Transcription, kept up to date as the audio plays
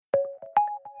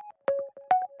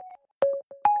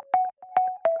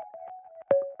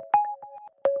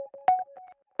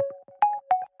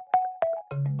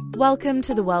Welcome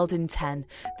to The World in 10,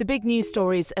 the big news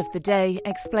stories of the day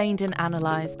explained and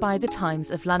analysed by The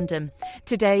Times of London.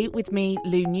 Today with me,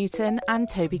 Lou Newton and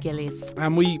Toby Gillies.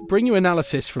 And we bring you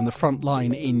analysis from the front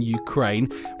line in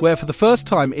Ukraine, where for the first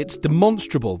time it's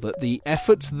demonstrable that the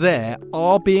efforts there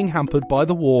are being hampered by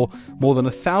the war more than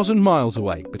 1,000 miles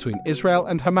away between Israel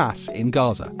and Hamas in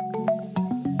Gaza.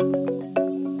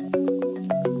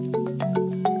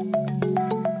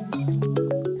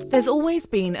 There's always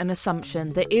been an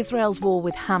assumption that Israel's war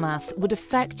with Hamas would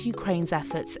affect Ukraine's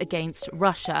efforts against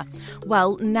Russia.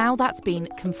 Well, now that's been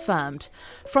confirmed.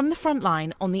 From the front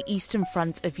line on the eastern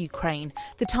front of Ukraine,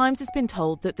 The Times has been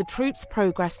told that the troops'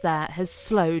 progress there has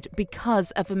slowed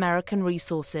because of American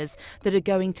resources that are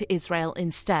going to Israel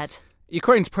instead.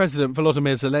 Ukraine's President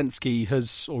Volodymyr Zelensky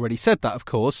has already said that, of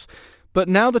course. But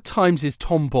now The Times'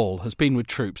 Tom Ball has been with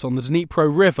troops on the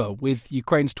Dnipro River with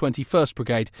Ukraine's 21st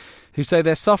Brigade, who say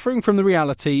they're suffering from the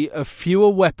reality of fewer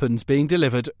weapons being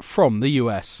delivered from the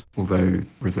US. Although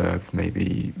reserves may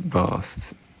be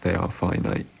vast, they are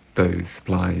finite. Those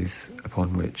supplies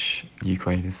upon which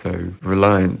Ukraine is so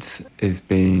reliant is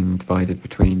being divided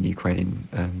between Ukraine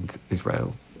and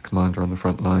Israel. The commander on the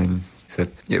front line said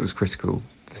it was critical,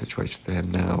 the situation for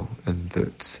him now, and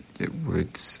that it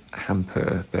would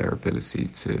hamper their ability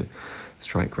to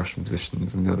strike Russian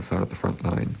positions on the other side of the front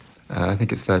line. I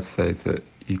think it's fair to say that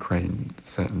Ukraine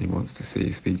certainly wants to see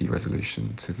a speedy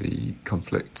resolution to the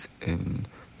conflict in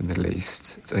the Middle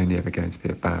East. It's only ever going to be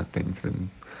a bad thing for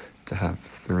them to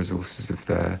have the resources of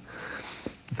their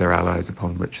allies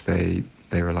upon which they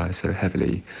rely so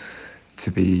heavily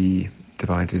to be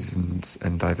divided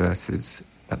and diverted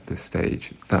at this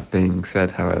stage. That being said,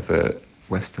 however,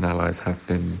 Western allies have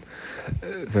been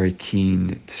very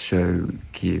keen to show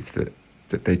Kyiv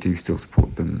that they do still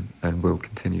support them and will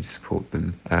continue to support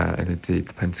them. And indeed,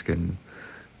 the Pentagon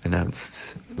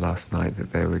announced last night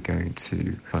that they were going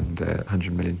to fund a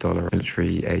 $100 million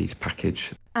military aid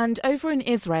package. And over in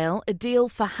Israel, a deal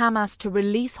for Hamas to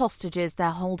release hostages they're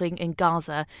holding in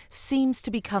Gaza seems to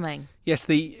be coming. Yes,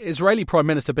 the Israeli Prime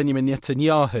Minister Benjamin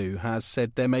Netanyahu has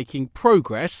said they're making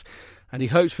progress, and he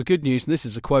hopes for good news, and this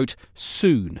is a quote,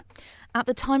 soon. At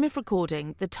the time of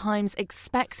recording, The Times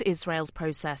expects Israel's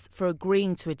process for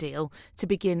agreeing to a deal to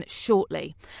begin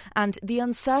shortly. And the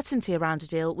uncertainty around a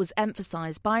deal was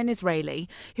emphasised by an Israeli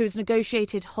who has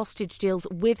negotiated hostage deals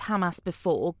with Hamas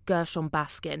before, Gershon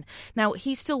Baskin. Now,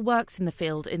 he still works in the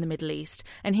field in the Middle East,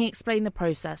 and he explained the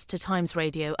process to Times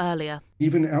Radio earlier.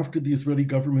 Even after the Israeli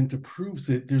government approves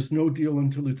it, there's no deal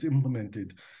until it's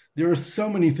implemented. There are so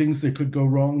many things that could go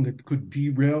wrong that could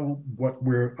derail what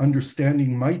we're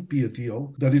understanding might be a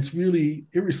deal, that it's really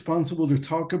irresponsible to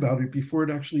talk about it before it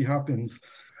actually happens.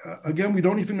 Again, we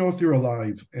don't even know if they're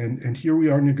alive. And here we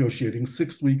are negotiating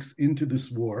 6 weeks into this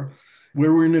war,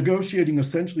 where we're negotiating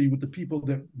essentially with the people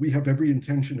that we have every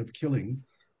intention of killing.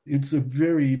 It's a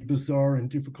very bizarre and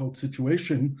difficult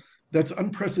situation that's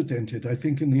unprecedented, I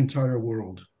think, in the entire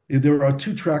world. There are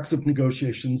two tracks of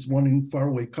negotiations, one in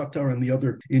faraway Qatar and the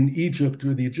other in Egypt,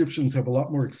 where the Egyptians have a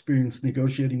lot more experience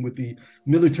negotiating with the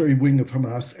military wing of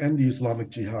Hamas and the Islamic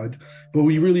Jihad. But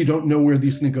we really don't know where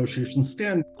these negotiations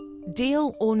stand.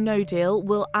 Deal or no deal,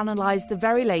 we'll analyse the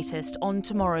very latest on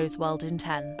tomorrow's World in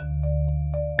 10.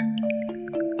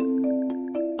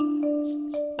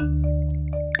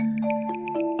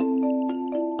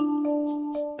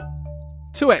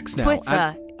 2X now.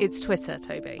 Twitter. It's Twitter,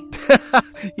 Toby.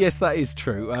 Yes, that is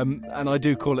true. And I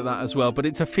do call it that as well, but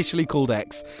it's officially called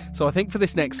X. So I think for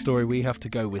this next story, we have to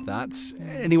go with that.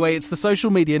 Anyway, it's the social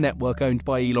media network owned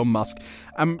by Elon Musk.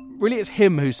 And really, it's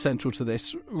him who's central to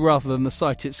this rather than the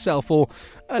site itself, or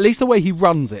at least the way he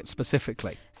runs it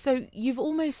specifically. So you've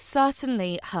almost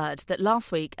certainly heard that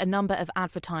last week a number of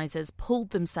advertisers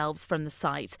pulled themselves from the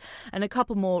site and a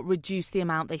couple more reduced the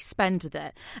amount they spend with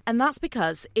it. And that's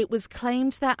because it was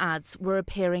claimed their ads were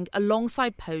appearing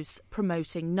alongside posts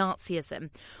promoting Nazism.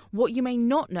 What you may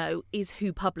not know is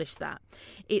who published that.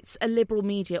 It's a liberal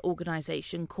media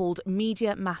organisation called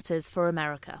Media Matters for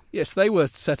America. Yes, they were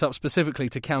set up specifically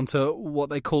to counter what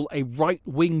they call a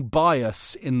right-wing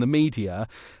bias in the media.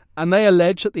 And they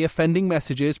allege that the offending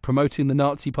messages promoting the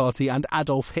Nazi Party and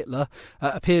Adolf Hitler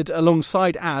appeared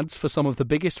alongside ads for some of the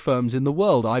biggest firms in the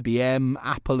world, IBM,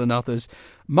 Apple and others.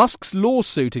 Musk's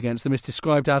lawsuit against them is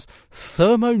described as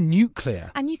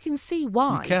thermonuclear. And you can see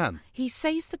why. You can. He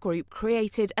says the group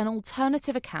created an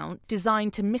alternative account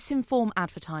designed to misinform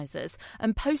advertisers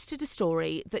and posted a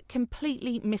story that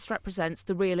completely misrepresents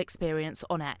the real experience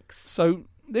on X. So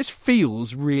this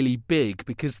feels really big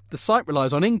because the site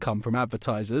relies on income from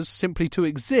advertisers simply to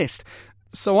exist.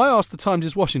 So I asked the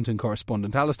Times' Washington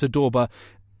correspondent, Alistair Dorber,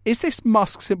 Is this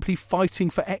Musk simply fighting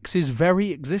for X's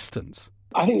very existence?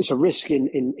 I think it's a risk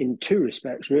in two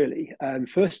respects, really.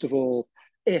 First of all,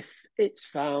 if it's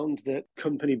found that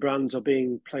company brands are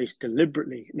being placed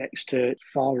deliberately next to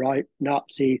far-right,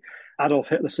 Nazi, Adolf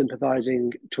Hitler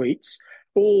sympathising tweets,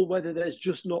 or whether there's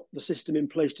just not the system in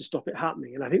place to stop it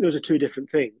happening. And I think those are two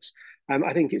different things.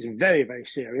 I think it's very, very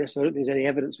serious. I don't think there's any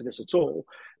evidence for this at all,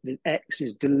 that X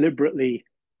is deliberately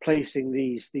placing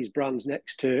these brands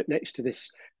next to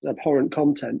this abhorrent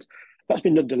content. That's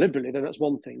been done deliberately, then that's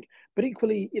one thing. But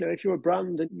equally, if you're a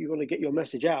brand and you want to get your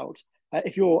message out,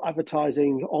 if you're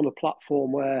advertising on a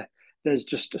platform where there's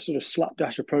just a sort of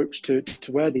slapdash approach to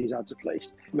where these ads are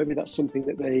placed, maybe that's something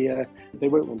that they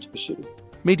won't want to pursue.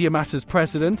 Media Matters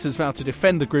president has vowed to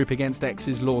defend the group against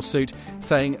X's lawsuit,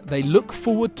 saying they look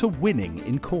forward to winning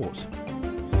in court.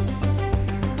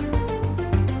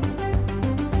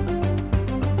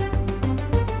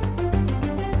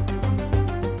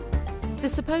 The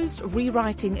supposed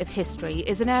rewriting of history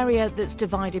is an area that's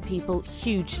divided people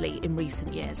hugely in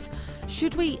recent years.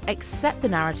 Should we accept the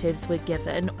narratives we're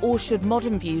given, or should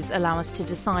modern views allow us to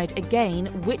decide again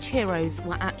which heroes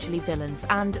were actually villains,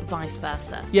 and vice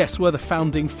versa? Yes, were the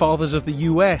founding fathers of the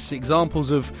US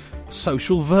examples of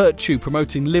social virtue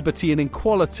promoting liberty and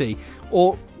equality?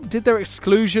 Or did their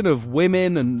exclusion of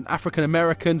women and African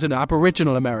Americans and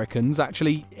Aboriginal Americans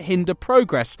actually hinder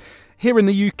progress? Here in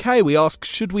the UK, we ask,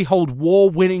 should we hold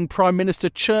war-winning Prime Minister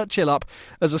Churchill up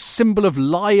as a symbol of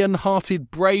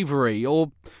lion-hearted bravery?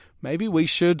 Or maybe we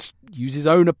should use his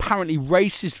own apparently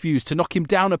racist views to knock him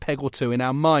down a peg or two in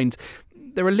our minds.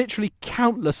 There are literally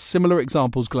countless similar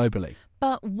examples globally.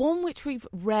 But one which we've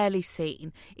rarely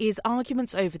seen is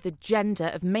arguments over the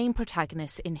gender of main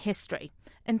protagonists in history.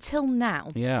 Until now.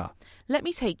 Yeah. Let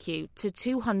me take you to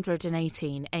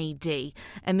 218 AD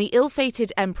and the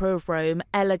ill-fated emperor of Rome,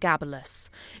 Elagabalus,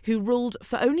 who ruled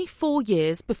for only 4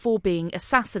 years before being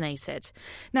assassinated.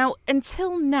 Now,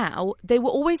 until now, they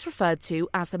were always referred to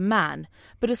as a man,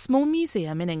 but a small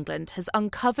museum in England has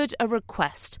uncovered a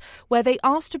request where they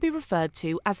asked to be referred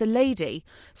to as a lady,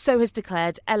 so has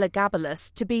declared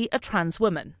Elagabalus to be a trans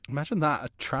woman. Imagine that, a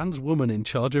trans woman in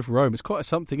charge of Rome. It's quite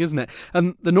something, isn't it?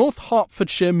 And the North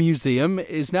Hertfordshire Museum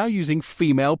is now using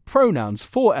female pronouns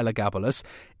for Elagabalus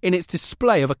in its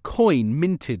display of a coin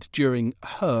minted during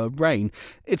her reign.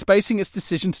 It's basing its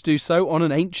decision to do so on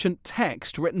an ancient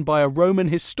text written by a Roman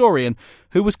historian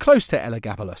who was close to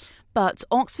Elagabalus. But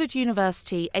Oxford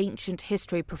University ancient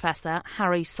history professor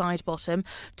Harry Sidebottom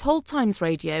told Times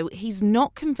Radio he's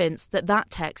not convinced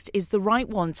that text is the right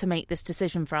one to make this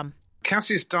decision from.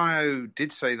 Cassius Dio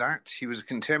did say that. He was a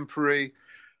contemporary.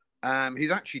 He's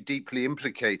actually deeply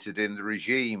implicated in the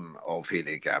regime of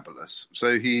Heliogabalus.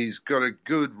 So he's got a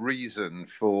good reason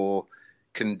for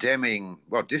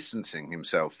distancing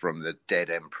himself from the dead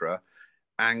emperor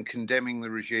and condemning the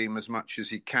regime as much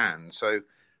as he can. So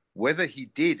whether he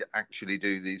did actually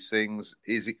do these things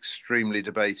is extremely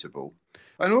debatable.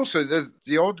 And also there's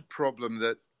the odd problem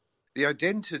that the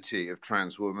identity of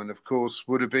trans women, of course,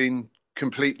 would have been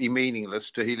completely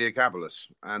meaningless to Heliogabalus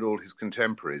and all his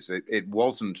contemporaries. It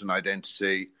wasn't an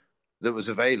identity that was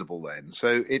available then.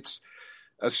 So it's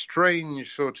a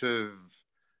strange sort of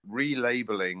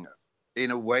relabeling in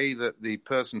a way that the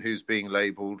person who's being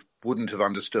labelled wouldn't have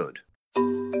understood.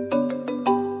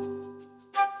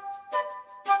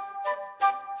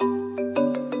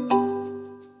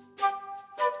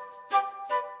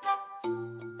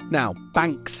 Now,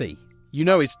 Banksy. You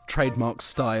know his trademark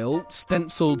style,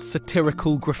 stencilled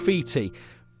satirical graffiti.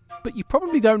 But you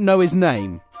probably don't know his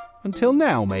name. Until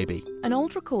now, maybe. An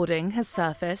old recording has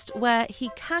surfaced where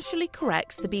he casually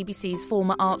corrects the BBC's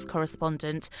former arts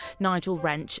correspondent, Nigel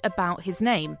Wrench, about his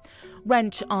name.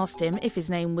 Wrench asked him if his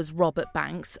name was Robert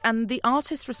Banks, and the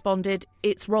artist responded,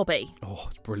 "It's Robbie." Oh,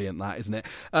 it's brilliant that, isn't it?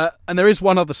 And there is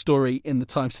one other story in the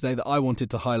Times today that I wanted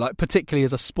to highlight, particularly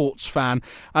as a sports fan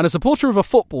and a supporter of a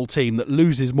football team that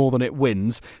loses more than it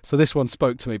wins. So this one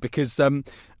spoke to me because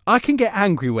I can get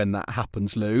angry when that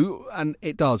happens, Lou, and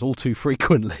it does all too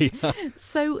frequently.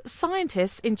 So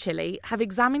scientists in Chile have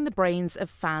examined the brains of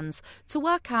fans to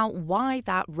work out why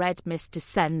that red mist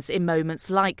descends in moments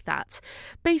like that.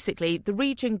 Basically, the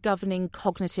region governing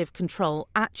cognitive control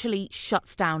actually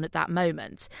shuts down at that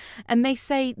moment. And they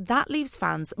say that leaves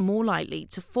fans more likely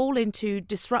to fall into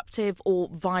disruptive or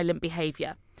violent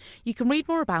behaviour. You can read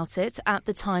more about it at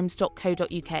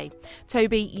thetimes.co.uk.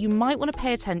 Toby, you might want to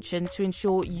pay attention to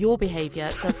ensure your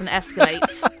behaviour doesn't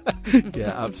escalate.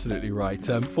 Yeah, absolutely right.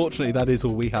 Fortunately, that is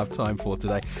all we have time for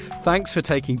today. Thanks for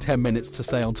taking 10 minutes to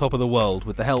stay on top of the world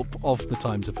with the help of the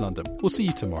Times of London. We'll see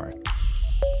you tomorrow.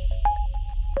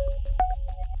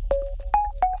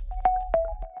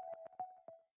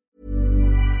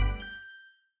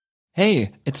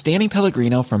 Hey, it's Danny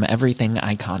Pellegrino from Everything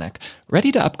Iconic.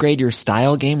 Ready to upgrade your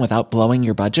style game without blowing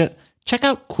your budget? Check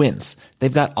out Quince.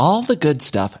 They've got all the good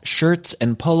stuff, shirts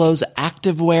and polos,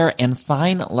 activewear, and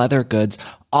fine leather goods,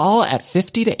 all at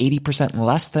 50 to 80%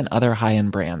 less than other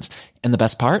high-end brands. And the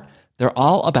best part? They're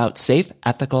all about safe,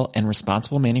 ethical, and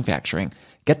responsible manufacturing.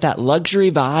 Get that luxury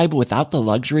vibe without the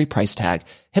luxury price tag.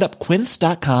 Hit up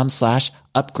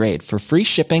quince.com/upgrade for free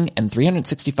shipping and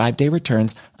 365-day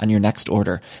returns on your next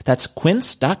order. That's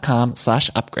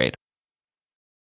quince.com/upgrade.